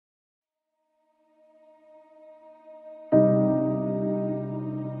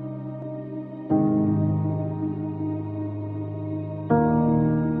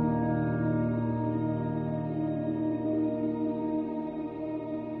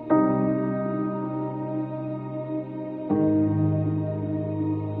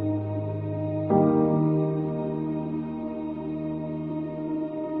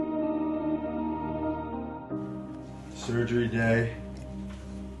surgery day.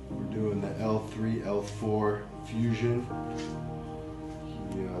 We're doing the L3, L4 fusion.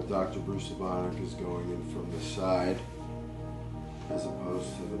 Dr. Bruce Abonic is going in from the side as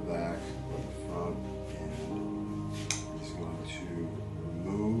opposed to the back or the front. And he's going to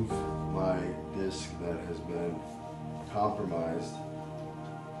remove my disc that has been compromised,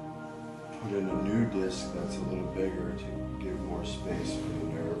 put in a new disc that's a little bigger to give more space for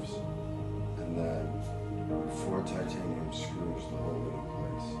the nerves, and then 4 titanium screws to hold it in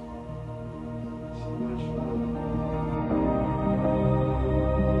place. So much fun.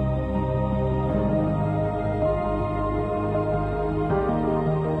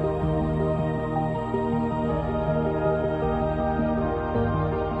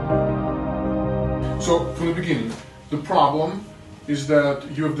 So, from the beginning, the problem is that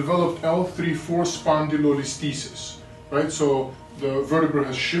you have developed L3-4 spondylolisthesis, right? So the vertebra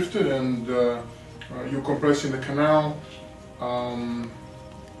has shifted and you're compressing the canal.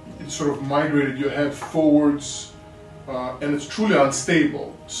 It sort of migrated your head forwards and it's truly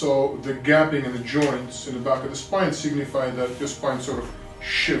unstable. So the gapping in the joints in the back of the spine signify that your spine sort of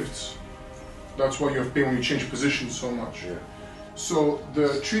shifts. That's why you have pain when you change position so much. Yeah. So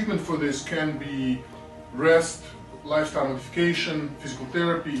the treatment for this can be rest, lifestyle modification, physical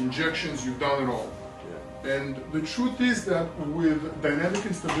therapy, injections, you've done it all. Yeah. And the truth is that with dynamic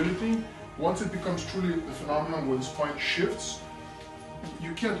instability, once it becomes truly the phenomenon where the spine shifts,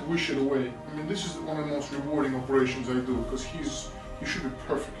 you can't wish it away. I mean, this is one of the most rewarding operations I do because you should be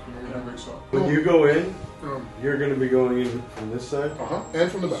perfect when he wakes up. When you go in, you're going to be going in from this side?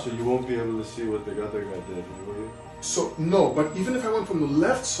 And from the back. So you won't be able to see what the other guy did, will you? So, no, but even if I went from the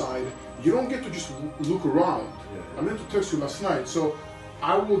left side, you don't get to just look around. Yeah. I meant to text you last night. So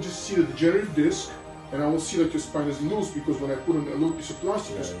I will just see the degenerative disc and I will see that your spine is loose because when I put in a little piece of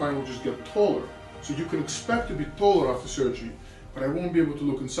plastic, your spine will just get taller. So you can expect to be taller after surgery, but I won't be able to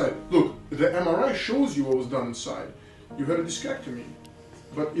look inside. Look, the MRI shows you what was done inside. You had a discectomy,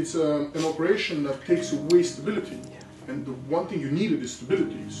 but it's an operation that takes away stability. And the one thing you needed is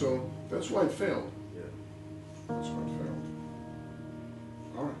stability. So that's why it failed. That's why it failed.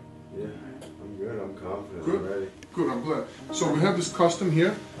 All right. Yeah, I'm good. I'm confident. Good. I'm ready. Good, I'm glad. So we have this custom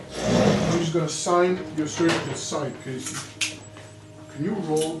here. I'm just going to sign your surgical side, Casey. Can you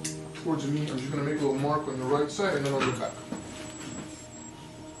roll towards me? I'm just going to make a little mark on the right side and then on the back.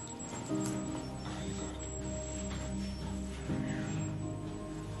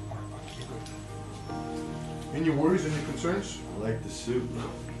 Any worries, any concerns? I like the suit.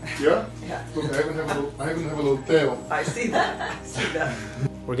 Yeah? Yeah. Look, I even have a little tail. I see that. I see that.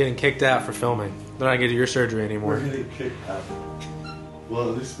 We're getting kicked out for filming. They're not getting your surgery anymore. We're getting kicked out. Well,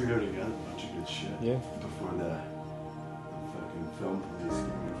 at least we already got a bunch of good shit. Yeah. Before the fucking film police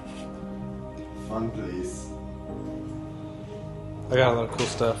came in. Fun police. I got a lot of cool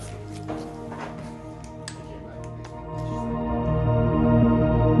stuff.